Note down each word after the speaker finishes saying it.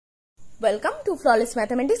Welcome to flawless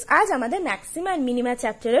mathematics. আজ আমাদের maxima and minima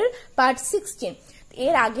চ্যাপ্টারের পার্ট 16।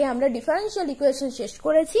 এর আগে আমরা ডিফারেন্সিয়াল ইকুয়েশন শেষ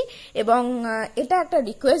করেছি এবং এটা একটা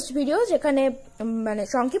রিকোয়েস্ট ভিডিও যেখানে মানে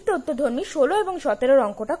সংক্ষিপ্ত উত্তরধর্মী 16 এবং 17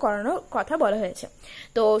 অঙ্কটা করানোর কথা বলা হয়েছে।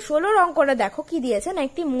 তো 16 অঙ্কটা দেখো কি দিয়েছে না,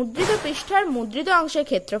 একটি মুদ্রিত পৃষ্ঠার মুদ্রিত অংশের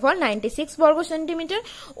ক্ষেত্রফল 96 বর্গ সেন্টিমিটার,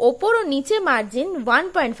 ওপর ও নিচে মার্জিন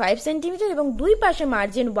 1.5 সেন্টিমিটার এবং দুই পাশে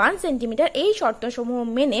মার্জিন 1 সেন্টিমিটার। এই শর্তসমূহ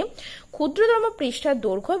মেনে ক্ষুদ্রতম পৃষ্ঠার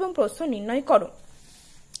দৈর্ঘ্য এবং প্রস্থ নির্ণয় করো।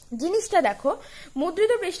 জিনিসটা দেখো,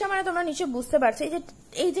 মুদ্রিত পৃষ্ঠা মানে তোমরা নিশ্চয় বুঝতে পারছো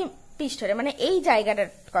এই যে পৃষ্ঠাটা মানে এই জায়গাটার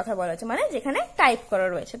কথা বলা হচ্ছে, মানে যেখানে টাইপ করা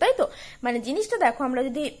রয়েছে, তাই তো? মানে জিনিসটা দেখো, আমরা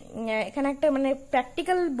যদি এখানে একটা মানে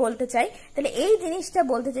প্র্যাকটিক্যাল বলতে চাই তাহলে এই জিনিসটা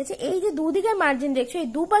বলতে চাইছি, এই যে দুদিকে মার্জিন দেখছো, এই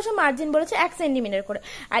দুপাশে মার্জিন বলেছে 1 সেন্টিমিটার করে,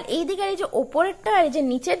 আর এই দিকে এই যে ওপরেরটা আর এই যে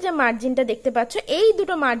নিচের যে মার্জিনটা দেখতে পাচ্ছ, এই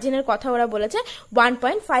দুটো মার্জিনের কথা ওরা বলেছে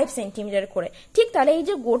 1.5 সেন্টিমিটার করে। ঠিক তাহলে এই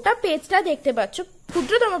যে গোটা পেজটা দেখতে পাচ্ছ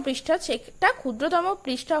ক্ষুদ্রতম পৃষ্ঠা, সেটা ক্ষুদ্রতম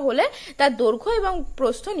পৃষ্ঠা হলে তার দৈর্ঘ্য এবং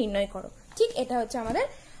প্রস্থ নির্ণয় করো। ঠিক, এটা হচ্ছে আমাদের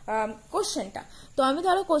কোশ্চেনটা। তো আমি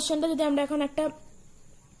ধরো কোশ্চেনটা যদি আমরা এখন একটা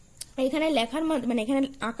এখানে লেখার মানে এখানে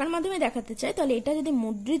আঁকার মাধ্যমে দেখাতে চাই, তাহলে এটা যদি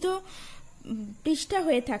মুদ্রিত পৃষ্ঠা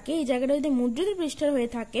হয়ে থাকে, এই জায়গাটা যদি মুদ্রিত পৃষ্ঠা হয়ে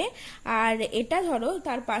থাকে, আর এটা ধরো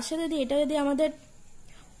তার পাশে যদি এটা যদি আমাদের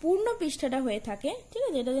পূর্ণ পৃষ্ঠাটা হয়ে থাকে, ঠিক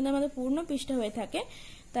আছে, এটা যদি আমাদের পূর্ণ পৃষ্ঠা হয়ে থাকে,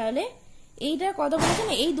 তাহলে এইটা কত বলেছে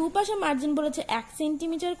না, এই দুপাশে মার্জিন বলেছে 1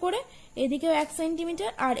 সেন্টিমিটার করে, এদিকেও 1 সেন্টিমিটার,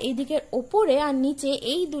 আর এইদিকের ওপরে আর নিচে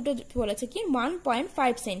এই দুটো বলেছে কি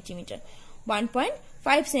 1.5 সেন্টিমিটার,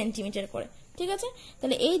 1.5 সেন্টিমিটার করে। ঠিক আছে,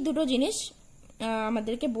 তাহলে এই দুটো জিনিস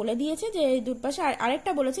আমাদেরকে বলে দিয়েছে যে এই দুপাশে, আর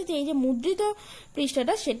আরেকটা বলেছে যে এই যে মুদ্রিত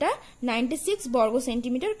পৃষ্ঠাটা সেটা 96 বর্গ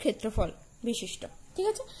সেন্টিমিটার ক্ষেত্রফল বিশিষ্ট। ঠিক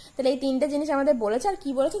আছে, তাহলে এই তিনটা জিনিস আমাদের বলেছে। আর কি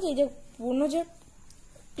বলেছে যে এই যে পূর্ণ যে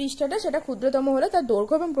পৃষ্ঠাটা সেটা ক্ষুদ্রতম হলে তার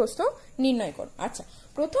দৈর্ঘ্য এবং প্রস্থ নির্ণয় করো। আচ্ছা,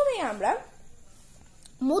 প্রথমে আমরা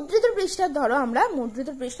মুদ্রিত পৃষ্ঠার ধরো আমরা মুদ্রিত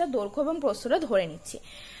পৃষ্ঠার দৈর্ঘ্য এবং প্রস্থটা ধরে নিচ্ছি।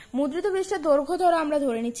 মুদ্রিত পৃষ্ঠার দৈর্ঘ্য ধরো আমরা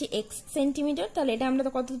ধরে নিচ্ছি x সেন্টিমিটার, তাহলে এটা আমরা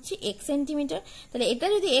কত দিচ্ছি x সেন্টিমিটার। তাহলে এটা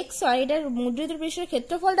যদি x হয়, এটার মুদ্রিত পৃষ্ঠার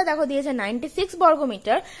ক্ষেত্রফলটা দেখো দিয়েছে 96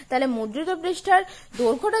 বর্গমিটার, তাহলে মুদ্রিত পৃষ্ঠার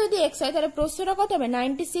দৈর্ঘ্যটা যদি x হয় তাহলে প্রস্থটা কত হবে,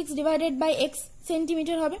 96 ডিভাইডেড বাই x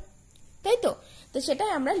সেন্টিমিটার হবে, তাই তো? তো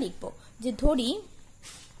সেটাই আমরা লিখবো যে ধরি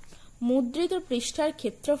মুদ্রিত পৃষ্ঠার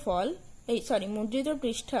ক্ষেত্রফল মুদ্রিত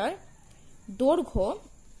পৃষ্ঠার দৈর্ঘ্য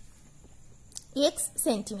x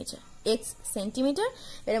সেন্টিমিটার,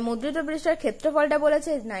 এর মুদ্রিত পৃষ্ঠার ক্ষেত্রফলটা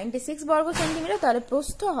বলেছে 96 বর্গ সেন্টিমিটার, তাহলে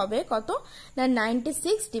প্রস্থ হবে কত না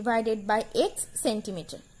 96 ডিভাইডেড বাই x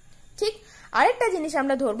সেন্টিমিটার। ঠিক, আরেকটা জিনিস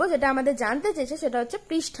আমরা ধরবো যেটা আমাদের জানতে চেয়েছে, সেটা হচ্ছে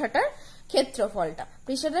পৃষ্ঠাটার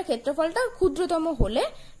ক্ষেত্রফলটা ক্ষুদ্রতম হলে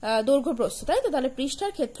দৈর্ঘ্য প্রস্থ, তাই তো? তাহলে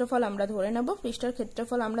পৃষ্ঠার ক্ষেত্রফল আমরা ধরে নেব, পৃষ্ঠার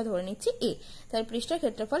ক্ষেত্রফল আমরা ধরে নিচ্ছি a, তাহলে পৃষ্ঠার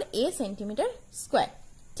ক্ষেত্রফল a সেন্টিমিটার স্কোয়ার।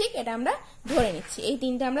 ঠিক, এটা আমরা ধরে নিচ্ছি, এই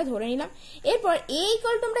তিনটা আমরা ধরে নিলাম। এরপর a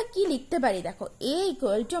ইকুয়াল টু আমরা কি লিখতে পারি, দেখো a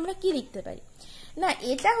ইকুয়াল টু আমরা কি লিখতে পারি না,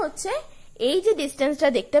 এটা হচ্ছে এই যে ডিস্টেন্সটা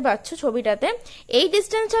দেখতে পাচ্ছ ছবিটাতে, এই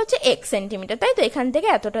ডিস্টেন্সটা হচ্ছে x সেন্টিমিটার, তাই তো? এখান থেকে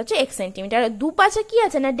এতটা হচ্ছে x সেন্টিমিটার, আর দুপাশে কি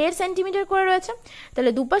আছে না 1.5 সেন্টিমিটার করে রয়েছে,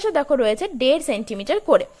 তাহলে দুপাশে দেখো রয়েছে 1.5 সেন্টিমিটার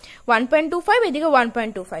করে, 1.25 এদিকে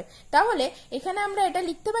 1.25, তাহলে এখানে আমরা এটা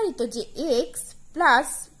লিখতে পারি তো যে x প্লাস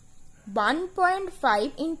 1.5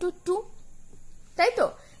 ইন্টু 2, তাই তো?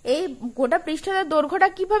 এই গোটা পৃষ্ঠাটার দৈর্ঘ্যটা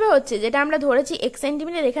কিভাবে হচ্ছে, যেটা আমরা ধরেছি x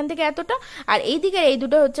সেন্টিমিটার, এখান থেকে এতটা, আর এইদিকে এই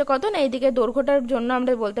দুটো হচ্ছে কত না, এইদিকে দৈর্ঘ্যটার জন্য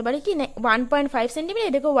আমরা বলতে পারি কি 1.5 সেন্টিমিটার,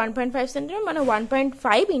 এদিকে 1.5 সেন্টিমিটার, মানে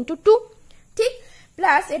 1.5 ইন্টু 2। ঠিক,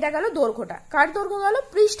 প্লাস এটা গেল দৈর্ঘ্যটা, কার দৈর্ঘ্য গেল,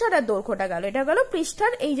 পৃষ্ঠাটার দৈর্ঘ্যটা গেল, এটা গেল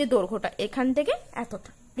পৃষ্ঠার এই যে দৈর্ঘ্যটা, এখান থেকে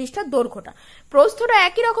এতটা পৃষ্ঠার দৈর্ঘ্যটা। প্রস্থটা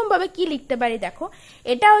একই রকম ভাবে কি লিখতে পারি, দেখো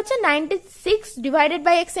এটা হচ্ছে 96 ডিভাইডেড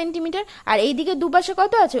বাই x সেন্টিমিটার, আর এইদিকে দুপাশে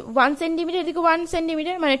কত আছে 1 সেন্টিমিটার, এদিকে 1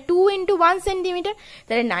 সেন্টিমিটার, মানে 2 ইন্টু 1 সেন্টিমিটার,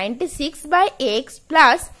 তাহলে 96 বাই x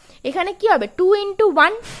প্লাস এখানে কি হবে 2 ইন্টু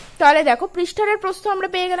 1, তাহলে দেখো পৃষ্ঠার প্রস্থ আমরা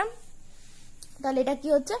পেয়ে গেলাম। তাহলে এটা কি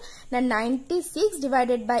হচ্ছে না 96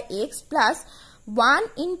 divided by x plus 1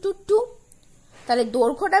 into 2, তাহলে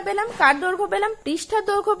দৈর্ঘ্যটা পেলাম, কার দৈর্ঘ্য পেলাম, পৃষ্ঠার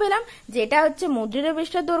দৈর্ঘ্য পেলাম, যেটা হচ্ছে মুদ্রিত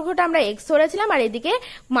পৃষ্ঠার দৈর্ঘ্যটা আমরা x ধরেছিলাম, আর এদিকে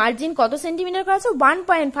মার্জিন কত সেন্টিমিটার করা আছে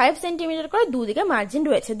 1.5 সেন্টিমিটার করে, দুদিকে মার্জিন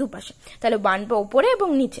রয়েছে দুপাশে, তাহলে 1 উপরে এবং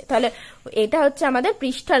নিচে, তাহলে এটা হচ্ছে আমাদের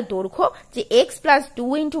পৃষ্ঠার দৈর্ঘ্য যে x প্লাস 2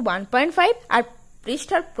 ইন্টু 1.5, আর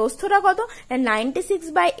পৃষ্ঠার প্রস্থটা কত 96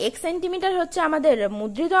 বাই x সেন্টিমিটার হচ্ছে আমাদের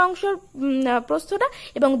মুদ্রিত অংশের প্রস্থটা,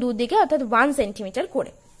 এবং দুদিকে অর্থাৎ 1 সেন্টিমিটার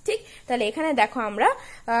করে। ঠিক, তাহলে এখানে দেখো আমরা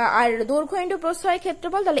আর দৈর্ঘ্য ইন্টু প্রস্থ হয়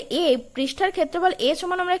ক্ষেত্রফল, তাহলে a পৃষ্ঠার ক্ষেত্রফল a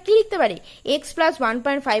সমান আমরা কি লিখতে পারি, x প্লাস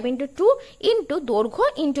 1.5 ইন্টু 2 ইন্টু দৈর্ঘ্য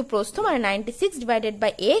ইন্টু প্রস্থ, মানে 96 divided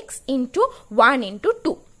by x into 1 into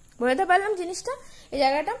 2। বুঝতে পারলাম জিনিসটা, এই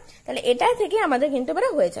জায়গাটা? তাহলে এটা থেকে আমাদের কিন্তু এবারে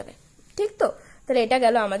হয়ে যাবে। ঠিক তো, তাহলে এটা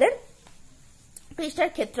গেল আমাদের পৃষ্ঠার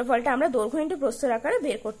ক্ষেত্রফলটা আমরা দৈর্ঘ্য ইনটু প্রস্থের আকারে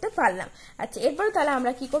বের করতে পারলাম। আচ্ছা, এরপরে তাহলে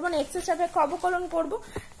আমরা কি করবো না এক্স এর সাপেক্ষে অবকলন করব,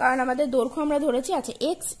 কারণ আমাদের দৈর্ঘ্য আমরা ধরেছি। আচ্ছা,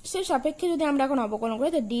 এক্স এর সাপেক্ষে যদি আমরা এখন অবকলন করি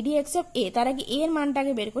তো ডিডি এক্স অফ এ, তার আগে এ এর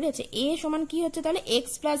মানটাকে বের করি। আচ্ছা, এ সমান কি হচ্ছে তাহলে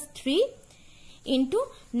x plus 3 into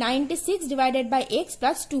 96 divided by x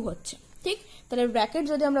plus 2 হচ্ছে। ঠিক, তাহলে ব্র্যাকেট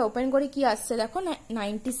যদি আমরা ওপেন করি কি আসছে দেখো,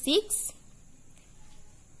 96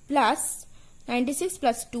 প্লাস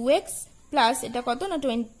 2x প্লাস এটা কত না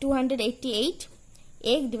 288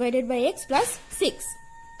 x divided by x plus 6,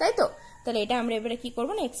 তাই তো? তাহলে এটা আমরা এবারে কি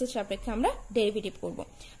করবো না এক্স এর সাপেক্ষে আমরা ডেরিভেটিভ করব।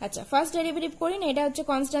 আচ্ছা, ফার্স্ট ডেরিভেটিভ করি না, এটা হচ্ছে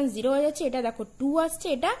কনস্ট্যান্ট 0 হয়ে যাচ্ছে, এটা দেখো 2 আসছে,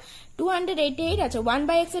 এটা 288। আচ্ছা, 1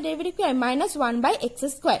 বাই x এর ডেরিভেটিভ কি হয় minus 1 by x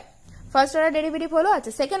square. First order derivative হলো।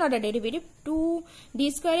 আচ্ছা, second order derivative 2d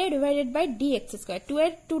square divided by dx square, 2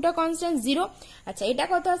 এর 2টা কনস্ট্যান্ট 0। আচ্ছা, এটা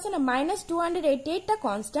কত আছে না মাইনাস 288 টা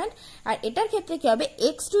কনস্ট্যান্ট, আর এটার ক্ষেত্রে কি হবে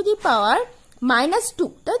x to the power minus 2,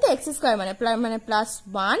 তাই তো? x স্কয়ার মানে প্লাস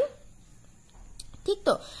 1, ঠিক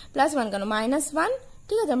তো? প্লাস 1 কেন মাইনাস 1,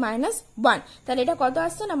 ঠিক আছে, মাইনাস 1। তাহলে এটা কত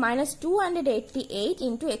আসছে না minus 288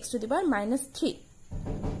 into x to the power minus 3,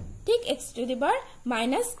 ঠিক, x to the power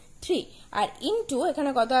minus 3। R into এখানে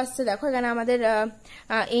কত আসছে দেখো, এখানে আমাদের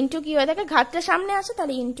ইনটু কি হয়ে থাকে ঘাতটা সামনে আসে,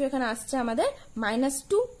 তাহলে ইনটু এখানে আসছে আমাদের মাইনাস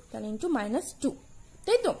 2, তাহলে ইনটু মাইনাস 2,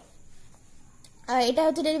 তাই তো? এটা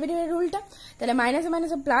হচ্ছে ডেরিভেটিভের রুলটা। তাহলে মাইনাস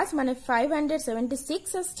মাইনাস প্লাস মানে 576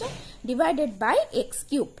 আসছে divided by x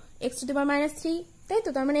cube, x to the power minus 3, তাই তো?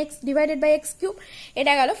 তার মানে x divided by x cube.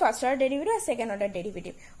 এটা গেল ফার্স্ট অর্ডার ডেরিভেটিভ আর সেকেন্ড অর্ডার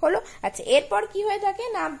ডেরিভেটিভ হলো। আচ্ছা, এরপর কি হয়ে থাকে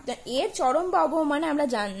না এর চরম বা অবয়ব মানে আমরা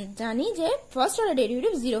জানি যে ফার্স্ট অর্ডার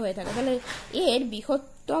ডেরিভেটিভ 0 হয়ে থাকে। তাহলে এর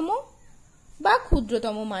বৃহত্তম বা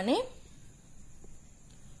ক্ষুদ্রতম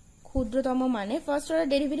মানে ফার্স্ট অর্ডার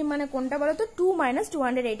ডেরিভেটিভ মানে কোনটা বলো তো 2 minus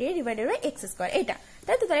 288 divided by x square, এটা,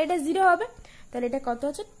 তাই তো? তাহলে এটা 0 হবে। তাহলে এটা কত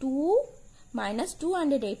আছে 2 minus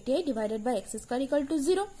 288 divided by x square equal to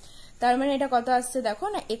 0। তার মানে এটা কত আসছে দেখো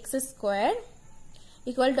না এক্স স্কয়ার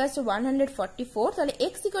ইকুয়াল টু আসছে 144। তাহলে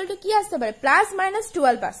এক্স ইকুয়াল টু কি আসতে পারে প্লাস মাইনাস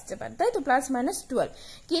 12 আসতে পারে, তাই তো? Plus minus 12।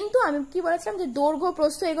 কিন্তু আমি কি বলেছিলাম যে দৈর্ঘ্য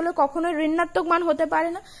প্রস্থ এগুলো কখনোই ঋণাত্মক মান হতে পারে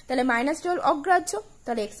না, তাহলে মাইনাস 12 অগ্রাহ্য।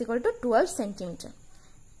 তাহলে এক্স ইকুয়াল টু 12 সেন্টিমিটার,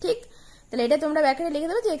 ঠিক? তাহলে এটা তোমরা ব্র্যাকেটে লিখে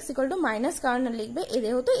দেবে যে এক্স ইকুয়াল টু মাইনাস, কারণ লিখবে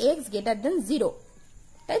এদের হতো এক্স গ্রেটার দেন 0,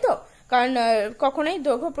 তাই তো? কারণ কখনোই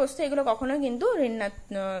দৈর্ঘ্য প্রস্থ এগুলো কখনোই কিন্তু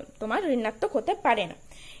তোমার ঋণাত্মক হতে পারে না।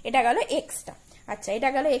 এটা গেল এক্সটা। আচ্ছা, এটা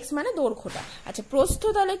গেল এক্স মানে দৈর্ঘ্যটা। আচ্ছা, প্রস্থ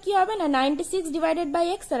তাহলে কি হবে না 96 ডিভাইডেড বাই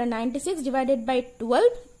এক্স, তাহলে 96 ডিভাইডেড বাই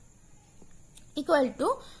 12 ইকুয়াল টু,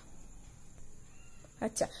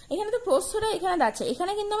 আচ্ছা এখানে তো প্রস্থটা এখানে আছে,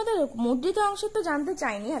 এখানে কিন্তু আমাদের মুদ্রিত অংশ তো জানতে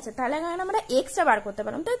চাইনি। আচ্ছা, তাহলে এখানে আমরা এক্সটা বার করতে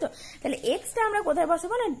পারলাম, তাই তো? তাহলে এক্সটা আমরা কোথায়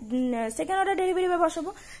বসাবো না সেকেন্ড অর্ডার ডেরিভেটিভে বসাবো।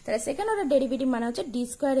 তাহলে সেকেন্ড অর্ডার ডেরিভেটিভ মানে হচ্ছে D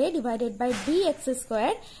square A divided by D x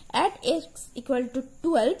square at x equal to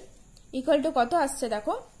 12 equal to কত আসছে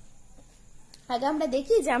দেখো, আগে আমরা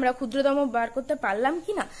দেখি যে আমরা ক্ষুদ্রতম বার করতে পারলাম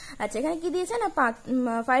কিনা। আচ্ছা, এখানে কি দিয়েছে না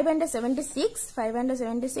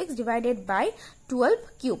 576 ডিভাইডেড বাই 12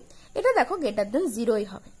 কিউব, এটা দেখো গ্রেটার দেন 0ই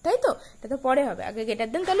হবে, তাই তো? এটা তো পরে হবে, আগে গ্রেটার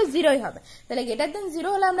দেন তাহলে 0ই হবে। তাহলে গ্রেটার দেন 0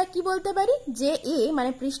 হলে আমরা কি বলতে পারি যে এ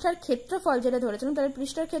মানে পৃষ্ঠার ক্ষেত্রফল যেটা ধরেছিলাম, তাহলে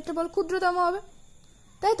পৃষ্ঠার ক্ষেত্রফল ক্ষুদ্রতম হবে,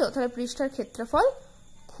 তাই তো? তাহলে পৃষ্ঠার ক্ষেত্রফল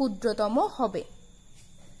ক্ষুদ্রতম হবে।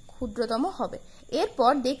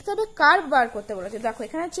 এরপর দেখতে হবে কার্ভ বার করতে বলেছে। দেখো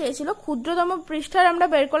এখানে চেয়েছিল ক্ষুদ্রতম পৃষ্ঠার আমরা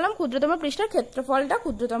বের করলাম, ক্ষুদ্রতম পৃষ্ঠার ক্ষেত্রফলটা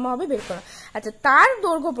ক্ষুদ্রতম হবে বের করলাম। আচ্ছা, তার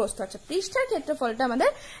দৈর্ঘ্য প্রস্থ, আচ্ছা পৃষ্ঠার ক্ষেত্রফলটা আমাদের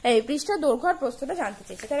এই পৃষ্ঠার দৈর্ঘ্য আর প্রস্থটা জানতে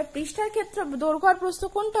চেয়েছে। তাহলে পৃষ্ঠার ক্ষেত্র দৈর্ঘ্য আর প্রস্থ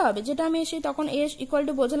কোনটা হবে, যেটা আমি এসে তখন এ ইকুয়াল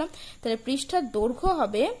টু বোঝালাম। তাহলে পৃষ্ঠার দৈর্ঘ্য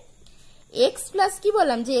হবে এক্স প্লাস কি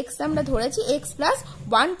বললাম যে এক্স আমরা ধরেছি এক্স প্লাস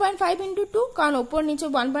 1.5 ইন্টু 2, কারণ ওপর নিচে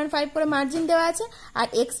 1.5 করে মার্জিন দেওয়া আছে, আর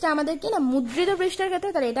এক্সটা আমাদের কি না মুদ্রিত পৃষ্ঠার ক্ষেত্রে,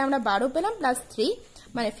 তাহলে এটা আমরা 12 পেলাম প্লাস 3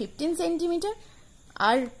 মানে 15 সেন্টিমিটার।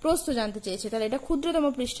 আর প্রস্থ জানতে চেয়েছে, তাহলে এটা ক্ষুদ্রতম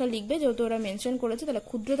পৃষ্ঠা লিখবে যেহেতু ওরা মেনশন করেছে। তাহলে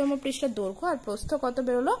ক্ষুদ্রতম পৃষ্ঠার দৈর্ঘ্য আর প্রস্থ কত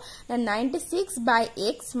বেরোলো না 96 বাই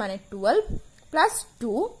এক্স মানে 12 প্লাস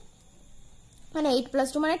 2 মানে 8 প্লাস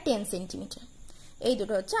 2 মানে 10 সেন্টিমিটার। এই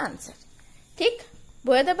দুটো হচ্ছে আনসার। ঠিক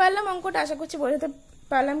বোঝাতে পারলাম অঙ্কটা, আশা করছি বোঝাতে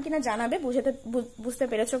পারলাম কিনা জানাবে, বুঝতে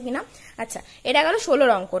পেরেছো কিনা। আচ্ছা, এটা গেল 16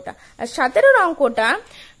 অঙ্কটা। আর 17 অঙ্কটা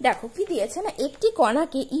দেখো কি দিয়েছে না একটি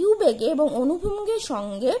কণাকে ইউ বেগে এবং অনুভূমিকের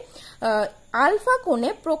সঙ্গে আলফা কোণে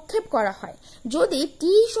প্রক্ষেপ করা হয়। যদি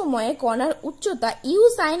টি সময়ে কণার উচ্চতা you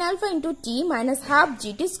sine alpha into T minus half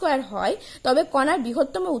GT square হয়, তবে কণার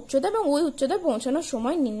বৃহত্তম উচ্চতা এবং ওই উচ্চতায় পৌঁছানোর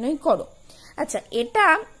সময় নির্ণয় করো। আচ্ছা, এটা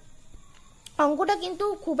অঙ্কটা কিন্তু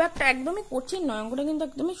খুব একটা একদমই কঠিন নয়, অঙ্কটা কিন্তু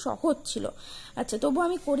একদমই সহজ ছিল। আচ্ছা, তবু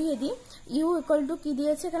আমি করিয়ে দিই। ইউ ইকুয়াল টু কি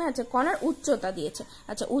দিয়েছে এখানে, আচ্ছা কণার উচ্চতা দিয়েছে।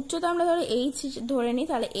 আচ্ছা, উচ্চতা আমরা ধরে এইচ ধরে নিই,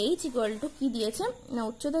 তাহলে এইচ ইকুয়াল টু কি দিয়েছে না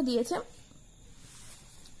উচ্চতা দিয়েছে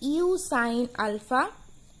ইউ সাইন আলফা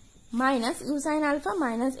মাইনাস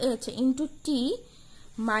এ হচ্ছে into T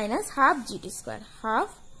minus half GT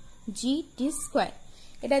square,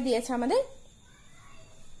 এটা দিয়েছে আমাদের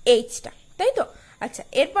এইচটা, তাই তো। আচ্ছা,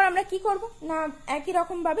 এরপর আমরা কি করব না একই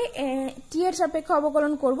রকম ভাবে টি এর সাপেক্ষে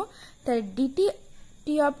অবকলন করব। তাহলে ডিটি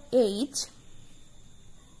টি অফ এইচ,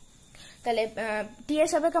 তাহলে টি এর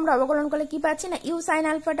সাপেক্ষে আমরা অবকলন করলে কি পাচ্ছি না ইউ সাইন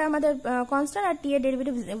আলফাটা আমাদের কনস্ট্যান্ট আর টি এর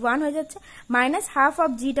ডেরিভেটিভ 1 হয়ে যাচ্ছে, মাইনাস হাফ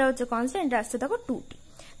অফ জিটা হচ্ছে কনস্ট্যান্ট, এটা আসছে দেখো 2t,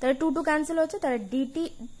 তাহলে 2 ক্যান্সেল হচ্ছে। তাহলে DT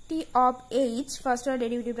T of H first order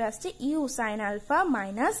derivative আসছে you sine alpha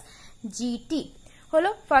minus GT, হলো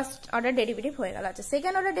ফার্স্ট অর্ডার ডেরিভেটিভ হয়ে গেল। আচ্ছা,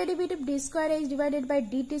 second order derivative D square H divided by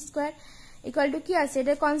DT square equal to কি আসছে,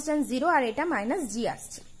 এটা কনস্ট্যান্ট 0 আর এটা মাইনাস জি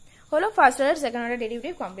আসছে, হলো first order second order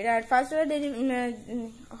derivative complete. আর ফার্স্ট অর্ডার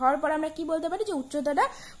হওয়ার পর আমরা কি বলতে পারি যে উচ্চতাটা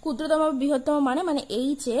ক্ষুদ্রতম বৃহত্তম মানে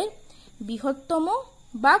এইচ এর বৃহত্তম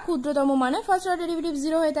বা ক্ষুদ্রতম মানে ফার্স্ট অর্ডার ডেরিভেটিভ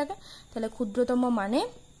 0 হয়ে থাকে, তাহলে ক্ষুদ্রতম মানে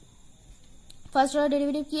ফার্স্ট অর্ডার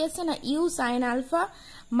ডেরিভেটিভ কি আসছে না you sine alpha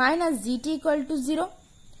minus GT equal to 0,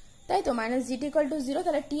 তাই তো, মাইনাস জিটি ইকুয়াল টু 0।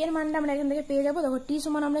 তাহলে টি এর মানটা আমরা এখান থেকে পেয়ে যাবো, দেখো টি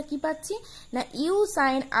সমান আমরা কি পাচ্ছি না you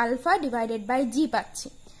sine alpha divided by জি পাচ্ছি,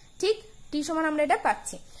 ঠিক, টি সমান আমরা এটা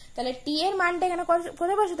পাচ্ছি। তাহলে টি এর মানটা এখানে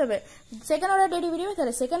কোথায় বসাতে হবে, সেকেন্ড অর্ডার ডেরিভেটিভ,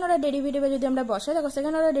 তাহলে সেকেন্ড অর্ডার ডেরিভেটিভে যদি আমরা বসাই, দেখো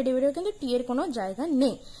সেকেন্ড অর্ডার ডেরিভেটিভ কিন্তু টি এর কোনো জায়গা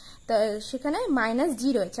নেই, তো সেখানে মাইনাস জি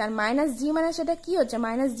রয়েছে, আর মাইনাস জি মানে সেটা কি হচ্ছে,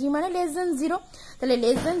 মাইনাস জি মানে লেস দেন 0, তাহলে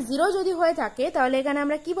লেস দেন 0 যদি হয়ে থাকে তাহলে এখানে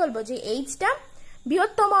আমরা কি বলবো যে এইচটা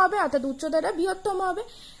বৃহত্তম হবে, অর্থাৎ উচ্চতাটা বৃহত্তম হবে।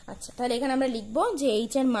 আচ্ছা, তাহলে এখানে আমরা লিখবো যে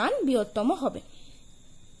এইচ এর মান বৃহত্তম হবে,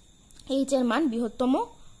 এইচ এর মান বৃহত্তম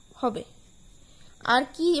হবে। আর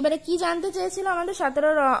কি এবারে কি জানতে চেয়েছিল আমাদের 17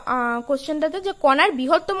 কোশ্চেনটাতে, যে কণার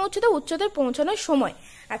বৃহত্তম উচ্চতায় পৌঁছানোর সময়।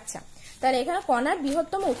 আচ্ছা, তাহলে এখানে কণার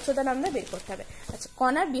বৃহত্তম উচ্চতাটা আমরা বের করতে হবে। আচ্ছা,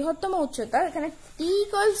 কণার বৃহত্তম উচ্চতা এখানে টি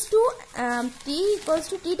ইকুয়ালস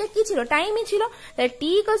টু টিটা কি ছিল, টাইমই ছিল, তাহলে টি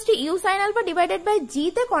equals to you sine alpha divided by জি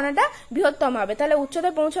তে কণাটা বৃহত্তম হবে, তাহলে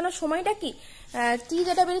উচ্চতায় পৌঁছানোর সময়টা কি টি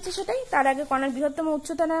যেটা বেরিয়েছে সেটাই। তার আগে কণার বৃহত্তম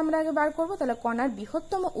উচ্চতাটা আমরা আগে বার করবো, তাহলে কণার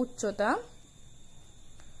বৃহত্তম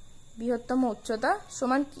উচ্চতা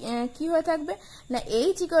সমান কি হয়ে থাকবে না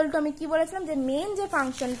এইচ ইকুয়াল টু, আমি কি বলেছিলাম যে মেন যে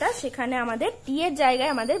ফাংশনটা সেখানে আমাদের টি এর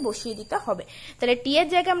জায়গায় আমাদের বসিয়ে দিতে হবে, তাহলে টি এর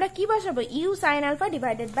জায়গায় আমরা কি বসাবো you sine alpha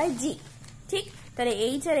divided by জি, ঠিক, তাহলে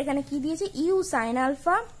এইচ এর এখানে কি দিয়েছি you sine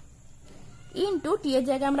alpha into T এর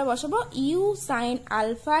জায়গায় আমরা বসাবো you sine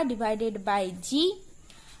alpha divided by জি,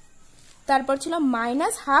 তারপর ছিল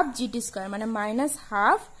মাইনাস হাফ জিটি স্কোয়ার মানে মাইনাস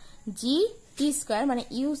হাফ জি টি স্কোয়ার মানে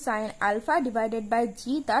you sine alpha divided by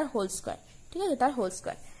জি তার হোল স্কোয়ার, ঠিক আছে, তার হোল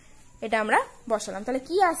স্কোয়ার, এটা আমরা বসালাম। তাহলে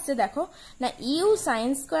কি আসছে দেখো না you sine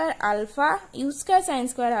square sine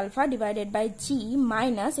square alpha divided by G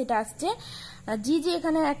minus এটা আসছে জি,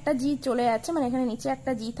 এখানে একটা জি চলে যাচ্ছে, মানে এখানে নিচে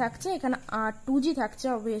একটা জি থাকছে, এখানে 2g থাকছে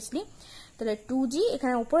অবভিয়াসলি, তাহলে 2g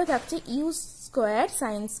এখানে উপরে থাকছে you square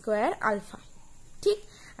sine square alpha, ঠিক।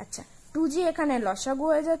 আচ্ছা, 2g এখানে লসাগু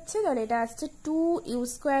হয়ে যাচ্ছে, তাহলে এটা আসছে 2 you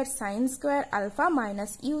square sine square alpha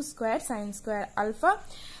minus you square sine square alpha,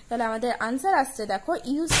 তাহলে আমাদের আনসার আসছে দেখো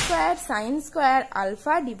you square sine square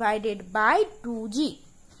alpha divided by 2g,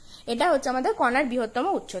 এটা হচ্ছে আমাদের কণার বৃহত্তম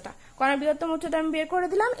উচ্চতা। কণার বৃহত্তম উচ্চতা আমি বের করে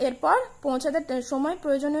দিলাম। এরপর পৌঁছাতে সময়,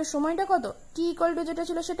 প্রয়োজনীয় সময়টা কত, টি ইকুয়াল টু যেটা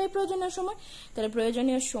ছিল সেটাই প্রয়োজনীয় সময়, তাহলে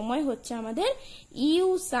প্রয়োজনীয় সময় হচ্ছে আমাদের you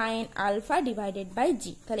sine alpha divided by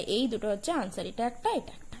জি, তাহলে এই দুটো হচ্ছে আনসার, এটা একটা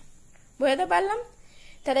এটা একটা, বুঝতে পারলাম।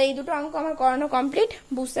 তাহলে এই দুটো অঙ্ক আমার করানো কমপ্লিট,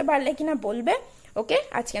 বুঝতে পারলে কিনা বলবে। ওকে,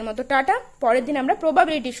 আজকের মতো টাটা, পরের দিন আমরা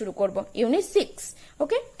প্রবাবিলিটি শুরু করব ইউনিট 6।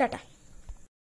 ওকে, টাটা।